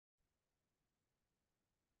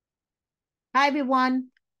Hi, everyone.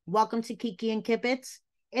 Welcome to Kiki and Kibbitz.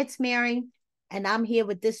 It's Mary, and I'm here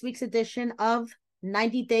with this week's edition of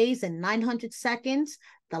 90 Days and 900 Seconds,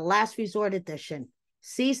 the Last Resort Edition,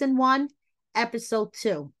 Season 1, Episode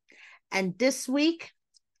 2. And this week,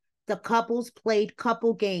 the couples played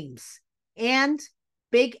couple games. And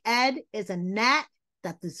Big Ed is a gnat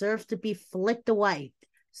that deserves to be flicked away.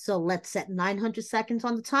 So let's set 900 seconds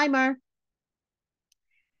on the timer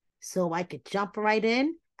so I could jump right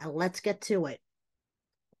in and let's get to it.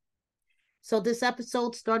 So this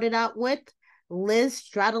episode started out with Liz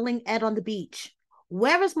straddling Ed on the beach.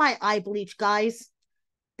 Where is my eye bleach, guys?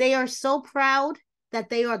 They are so proud that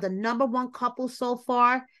they are the number one couple so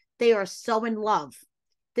far. They are so in love.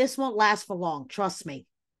 This won't last for long, trust me.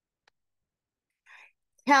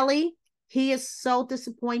 Kelly, he is so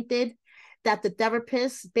disappointed that the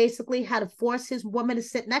therapist basically had to force his woman to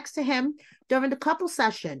sit next to him during the couple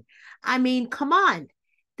session. I mean, come on.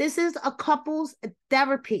 This is a couple's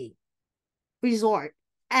therapy resort.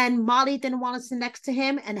 And Molly didn't want to sit next to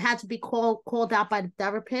him and had to be called out by the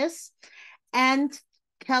therapist. And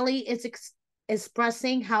Kelly is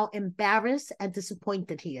expressing how embarrassed and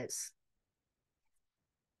disappointed he is.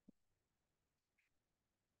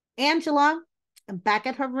 Angela, back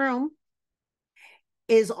at her room,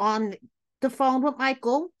 is on the phone with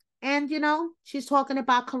Michael. And, she's talking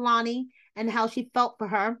about Kalani and how she felt for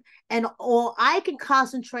her. And all I can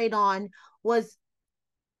concentrate on was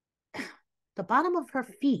the bottom of her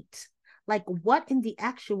feet. Like, what in the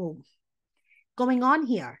actual going on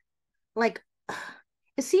here? Like,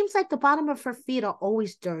 it seems like the bottom of her feet are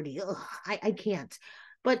always dirty. Ugh, I can't.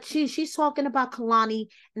 But she's talking about Kalani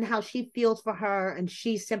and how she feels for her and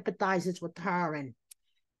she sympathizes with her and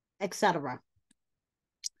etc.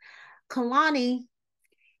 Kalani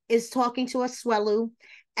is talking to Asuelu,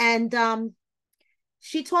 and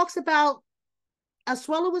she talks about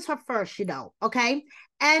Asuelu was her first, okay?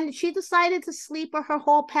 And she decided to sleep with her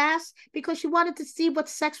whole past because she wanted to see what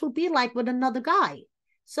sex would be like with another guy.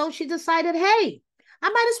 So she decided, hey, I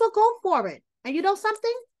might as well go for it. And you know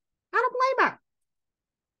something? I don't blame her.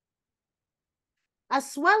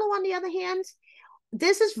 Asuelu, on the other hand,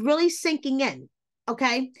 this is really sinking in,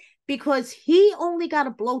 okay? Because he only got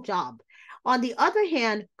a blowjob. On the other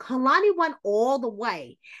hand, Kalani went all the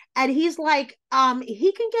way. And he's like,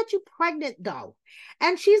 he can get you pregnant though.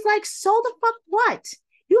 And she's like, so the fuck what?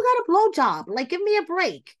 You got a blowjob. Like, give me a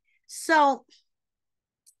break. So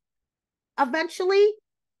eventually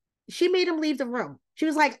she made him leave the room. She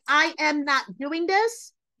was like, I am not doing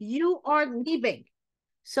this. You are leaving.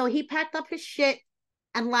 So he packed up his shit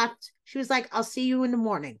and left. She was like, I'll see you in the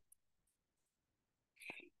morning.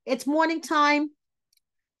 It's morning time.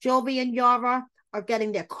 Jovi and Yara are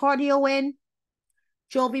getting their cardio in.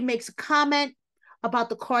 Jovi makes a comment about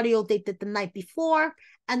the cardio they did the night before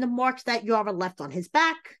and the marks that Yara left on his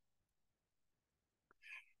back.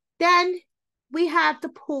 Then we have the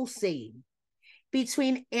pool scene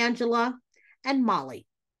between Angela and Molly.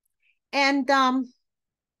 And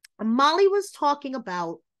Molly was talking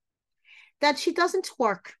about that she doesn't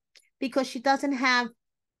twerk because she doesn't have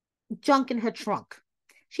junk in her trunk.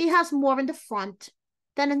 She has more in the front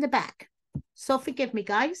than in the back. So forgive me,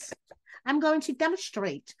 guys. I'm going to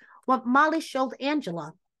demonstrate what Molly showed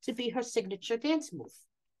Angela to be her signature dance move.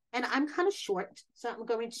 And I'm kind of short, so I'm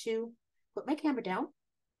going to put my camera down.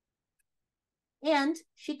 And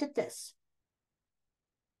she did this.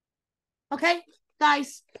 Okay,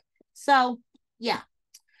 guys. So yeah.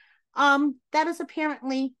 That is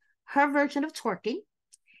apparently her version of twerking.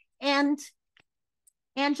 And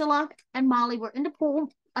Angela and Molly were in the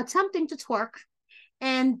pool attempting to twerk.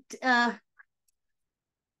 And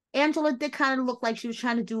Angela did kind of look like she was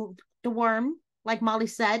trying to do the worm, like Molly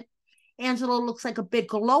said. Angela looks like a big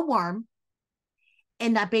glowworm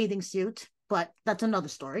in that bathing suit, but that's another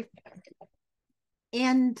story.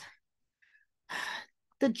 And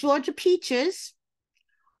the Georgia Peaches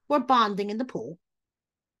were bonding in the pool,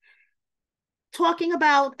 talking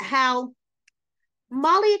about how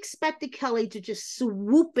Molly expected Kelly to just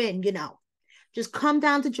swoop in, just come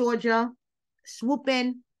down to Georgia, swoop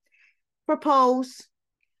in, propose,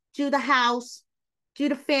 do the house, do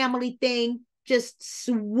the family thing, just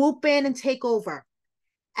swoop in and take over.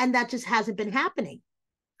 And that just hasn't been happening.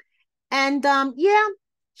 And yeah,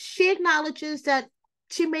 she acknowledges that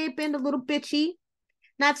she may have been a little bitchy,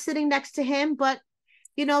 not sitting next to him, but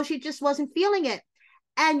she just wasn't feeling it.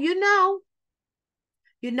 And you're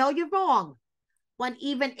wrong when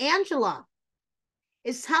even Angela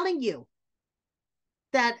is telling you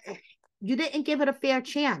that you didn't give it a fair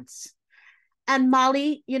chance. And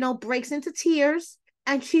Molly, breaks into tears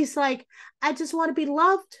and she's like, I just want to be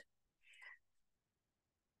loved.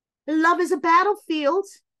 Love is a battlefield,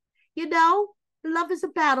 you know, love is a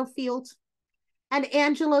battlefield. And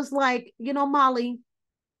Angela's like, Molly,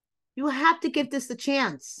 you have to give this a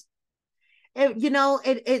chance.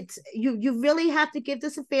 It's you really have to give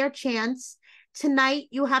this a fair chance. Tonight,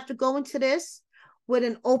 you have to go into this with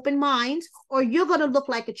an open mind, or you're going to look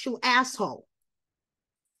like a true asshole.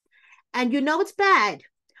 And it's bad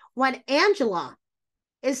when Angela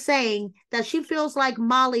is saying that she feels like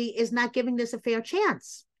Molly is not giving this a fair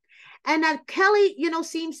chance. And that Kelly,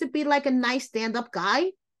 seems to be like a nice stand-up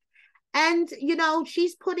guy. And,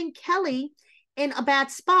 she's putting Kelly in a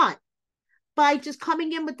bad spot by just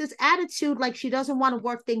coming in with this attitude like she doesn't want to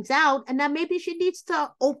work things out, and that maybe she needs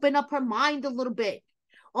to open up her mind a little bit.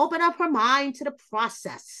 Open up her mind to the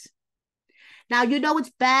process. Now,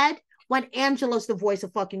 it's bad when Angela's the voice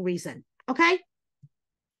of fucking reason, okay?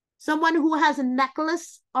 Someone who has a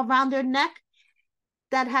necklace around their neck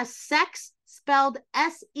that has sex spelled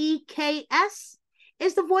S-E-K-S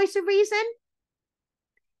is the voice of reason.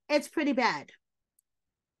 It's pretty bad.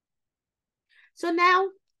 So now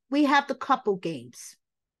we have the couple games.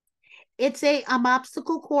 It's an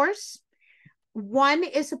obstacle course. One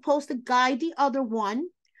is supposed to guide the other one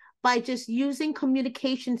by just using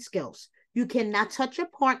communication skills. You cannot touch your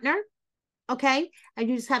partner, okay? And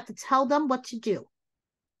you just have to tell them what to do.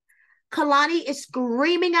 Kalani is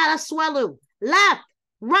screaming at Asuelu, left,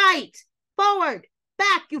 right, forward,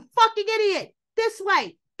 back, you fucking idiot, this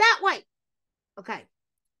way, that way. Okay,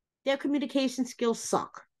 their communication skills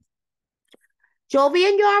suck. Jovi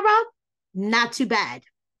and Yara, not too bad,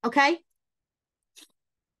 okay?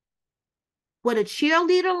 With a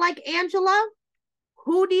cheerleader like Angela,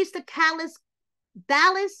 who needs the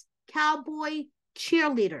Dallas Cowboy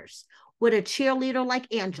cheerleaders with a cheerleader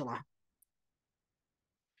like Angela?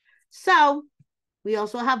 So we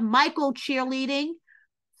also have Michael cheerleading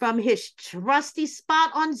from his trusty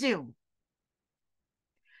spot on Zoom.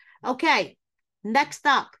 Okay, next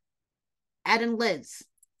up, Ed and Liz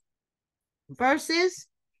versus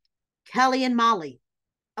Kelly and Molly.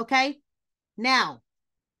 Okay, now,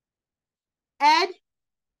 Ed,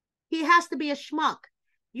 he has to be a schmuck.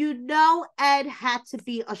 Ed had to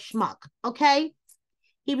be a schmuck, okay?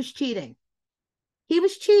 He was cheating.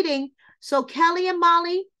 So Kelly and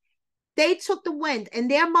Molly, they took the wind. In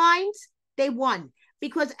their minds, they won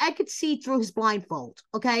because Ed could see through his blindfold,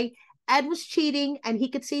 okay? Ed was cheating and he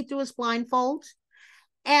could see through his blindfold.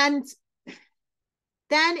 And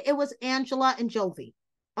then it was Angela and Jovi,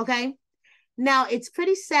 okay? Now, it's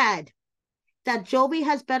pretty sad that Jovi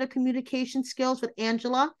has better communication skills with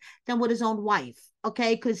Angela than with his own wife,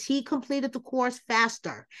 okay? Because he completed the course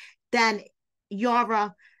faster than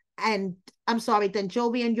Jovi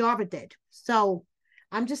and Yara did. So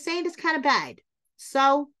I'm just saying it's kind of bad.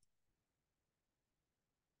 So,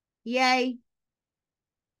 yay.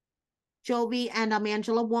 Jovi and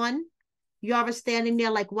Angela won. Yara standing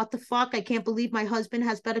there like, what the fuck? I can't believe my husband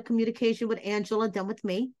has better communication with Angela than with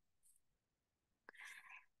me.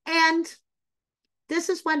 And this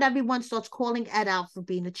is when everyone starts calling Ed out for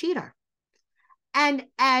being a cheater. And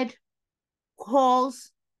Ed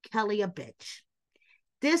calls Kelly a bitch.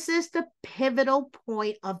 This is the pivotal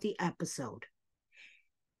point of the episode.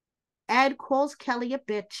 Ed calls Kelly a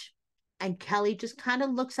bitch, and Kelly just kind of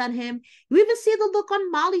looks at him. You even see the look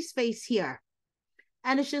on Molly's face here.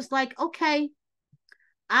 And it's just like, okay,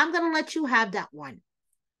 I'm going to let you have that one.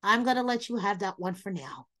 I'm going to let you have that one for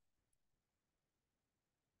now.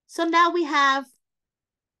 So now we have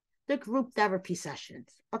the group therapy sessions,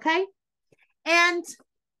 okay? And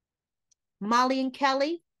Molly and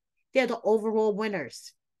Kelly, they're the overall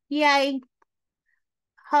winners. Yay.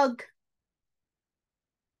 Hug.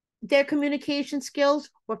 Their communication skills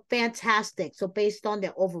were fantastic. So based on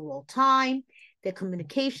their overall time, their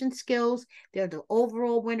communication skills, they're the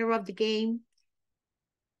overall winner of the game.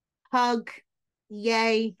 Hug.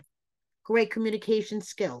 Yay. Great communication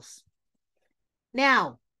skills.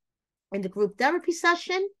 Now, in the group therapy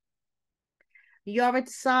session, Yara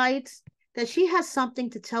decides that she has something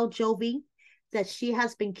to tell Jovi that she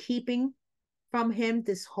has been keeping from him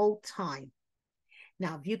this whole time.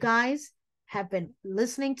 Now, if you guys have been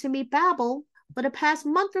listening to me babble for the past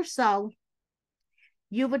month or so,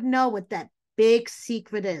 you would know what that big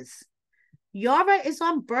secret is. Yara is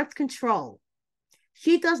on birth control.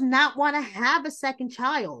 She does not want to have a second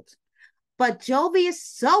child, but Jovi is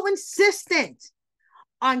so insistent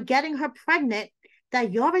on getting her pregnant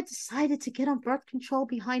that Yara decided to get on birth control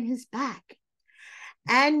behind his back.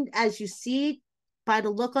 And as you see by the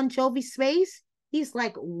look on Jovi's face, he's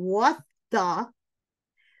like, what the?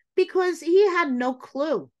 Because he had no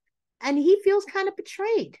clue. And he feels kind of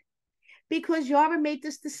betrayed because Yara made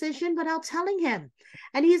this decision without telling him.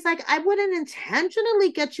 And he's like, I wouldn't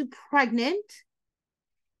intentionally get you pregnant,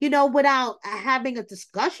 without having a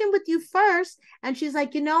discussion with you first. And she's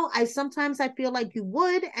like, I sometimes I feel like you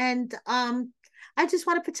would. And I just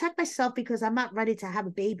want to protect myself because I'm not ready to have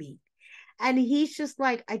a baby. And he's just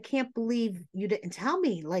like, I can't believe you didn't tell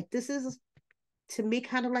me. Like, this is to me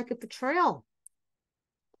kind of like a betrayal.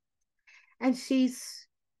 And she's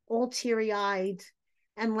all teary-eyed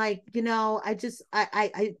and like,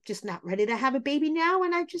 I just not ready to have a baby now.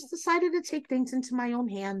 And I just decided to take things into my own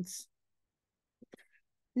hands.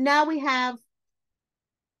 Now we have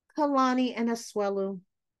Kalani and Asuelu.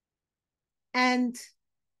 And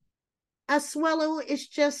Asuelu is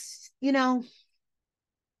just,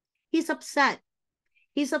 he's upset.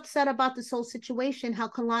 He's upset about this whole situation, how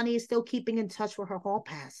Kalani is still keeping in touch with her hall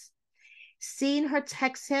pass. Seeing her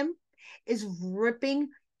text him is ripping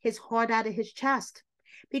his heart out of his chest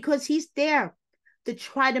because he's there to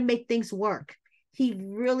try to make things work. He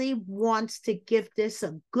really wants to give this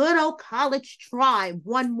a good old college try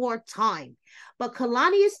one more time. But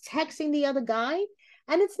Kalani is texting the other guy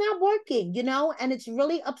and it's not working, and it's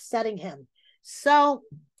really upsetting him. So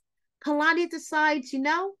Kalani decides,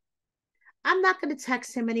 I'm not going to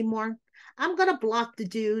text him anymore. I'm going to block the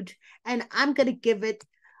dude and I'm going to give it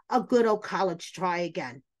a good old college try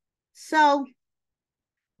again. So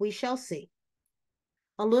we shall see.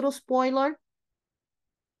 A little spoiler,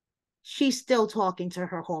 she's still talking to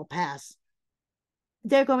her hall pass.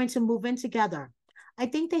 They're going to move in together. I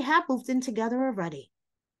think they have moved in together already.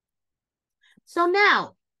 So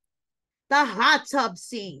now, the hot tub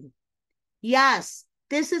scene. Yes,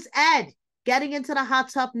 this is Ed getting into the hot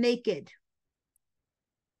tub naked.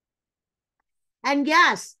 And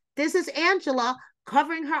yes, this is Angela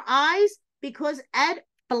covering her eyes because Ed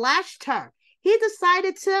flashed her. He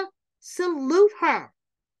decided to salute her.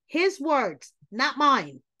 His words, not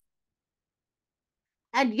mine.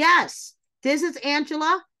 And yes, this is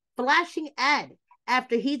Angela flashing Ed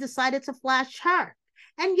after he decided to flash her.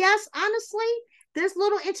 And yes, honestly, this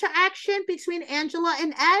little interaction between Angela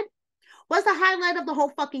and Ed was the highlight of the whole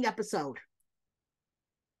fucking episode.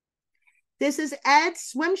 This is Ed's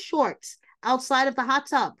swim shorts outside of the hot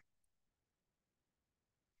tub.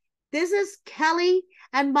 This is Kelly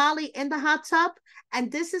and Molly in the hot tub.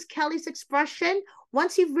 And this is Kelly's expression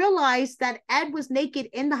once he realized that Ed was naked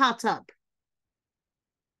in the hot tub.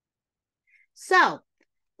 So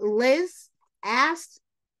Liz asked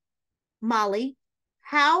Molly,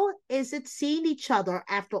 how is it seeing each other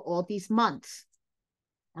after all these months?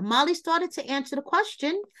 And Molly started to answer the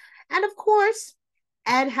question. And of course,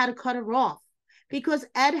 Ed had to cut her off because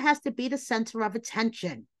Ed has to be the center of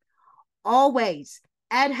attention. Always.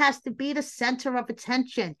 Ed has to be the center of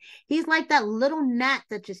attention. He's like that little gnat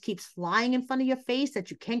that just keeps flying in front of your face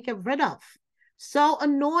that you can't get rid of. So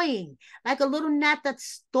annoying. Like a little gnat that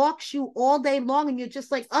stalks you all day long and you're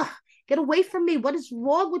just like, ugh, get away from me. What is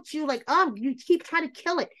wrong with you? Like, you keep trying to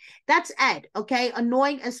kill it. That's Ed, okay?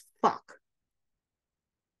 Annoying as fuck.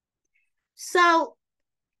 So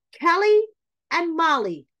Kelly and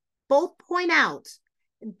Molly both point out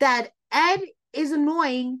that Ed is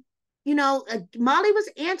annoying. Molly was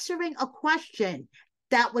answering a question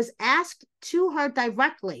that was asked to her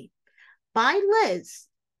directly by Liz,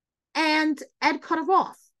 and Ed cut her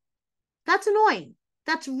off. That's annoying.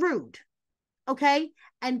 That's rude. Okay?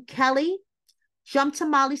 And Kelly jumped to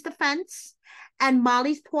Molly's defense, and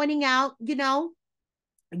Molly's pointing out,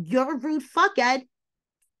 you're a rude fuck, Ed.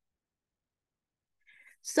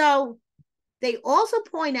 So they also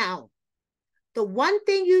point out the one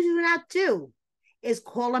thing you do not do is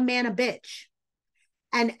call a man a bitch.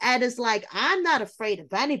 And Ed is like, I'm not afraid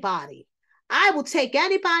of anybody. I will take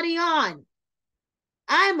anybody on.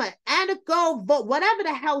 I'm a go, but whatever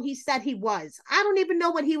the hell he said he was. I don't even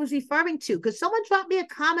know what he was referring to. Could someone drop me a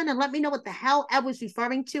comment and let me know what the hell Ed was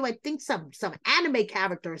referring to? I think some anime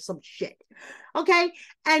character or some shit. Okay.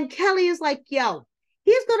 And Kelly is like, yo,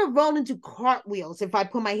 he's gonna roll and do cartwheels if I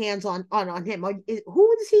put my hands on him.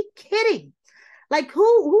 Who is he kidding? Like,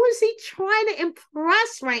 who is he trying to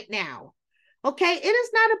impress right now? Okay, it is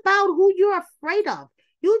not about who you're afraid of.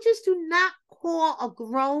 You just do not call a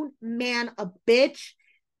grown man a bitch,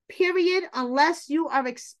 period, unless you are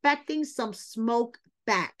expecting some smoke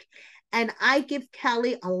back. And I give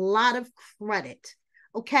Kelly a lot of credit,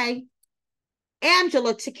 okay?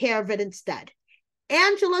 Angela took care of it instead.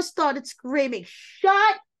 Angela started screaming,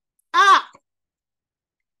 shut up!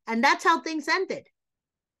 And that's how things ended.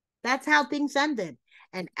 That's how things ended.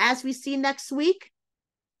 And as we see next week,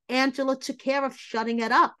 Angela took care of shutting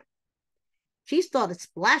it up. She started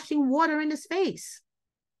splashing water in his face.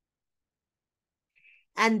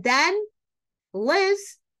 And then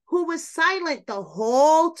Liz, who was silent the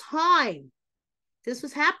whole time this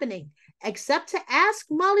was happening, except to ask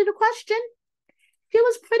Molly the question, she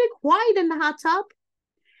was pretty quiet in the hot tub.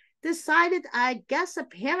 Decided, I guess,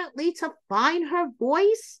 apparently to find her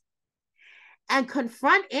voice and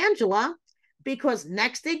confront Angela, because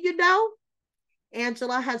next thing you know,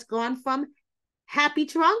 Angela has gone from happy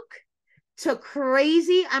drunk to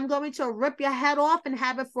crazy, I'm going to rip your head off and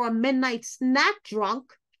have it for a midnight snack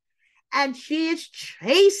drunk. And she is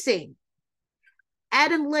chasing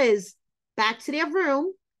Ed and Liz back to their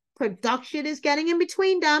room. Production is getting in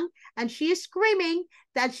between them, and she is screaming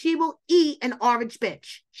that she will eat an orange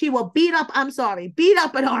bitch. She will beat up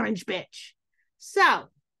an orange bitch. So,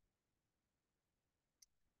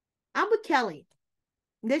 I'm with Kelly.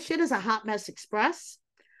 This shit is a hot mess express.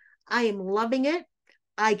 I am loving it.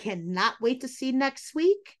 I cannot wait to see next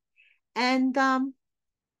week. And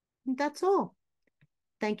that's all.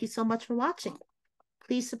 Thank you so much for watching.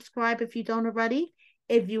 Please subscribe if you don't already.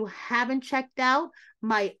 If you haven't checked out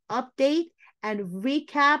my update and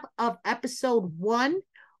recap of episode 1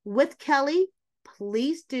 with Kelly,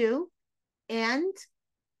 please do. And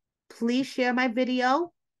please share my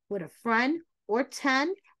video with a friend or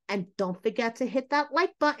 10. And don't forget to hit that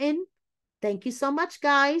like button. Thank you so much,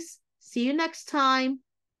 guys. See you next time.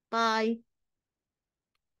 Bye.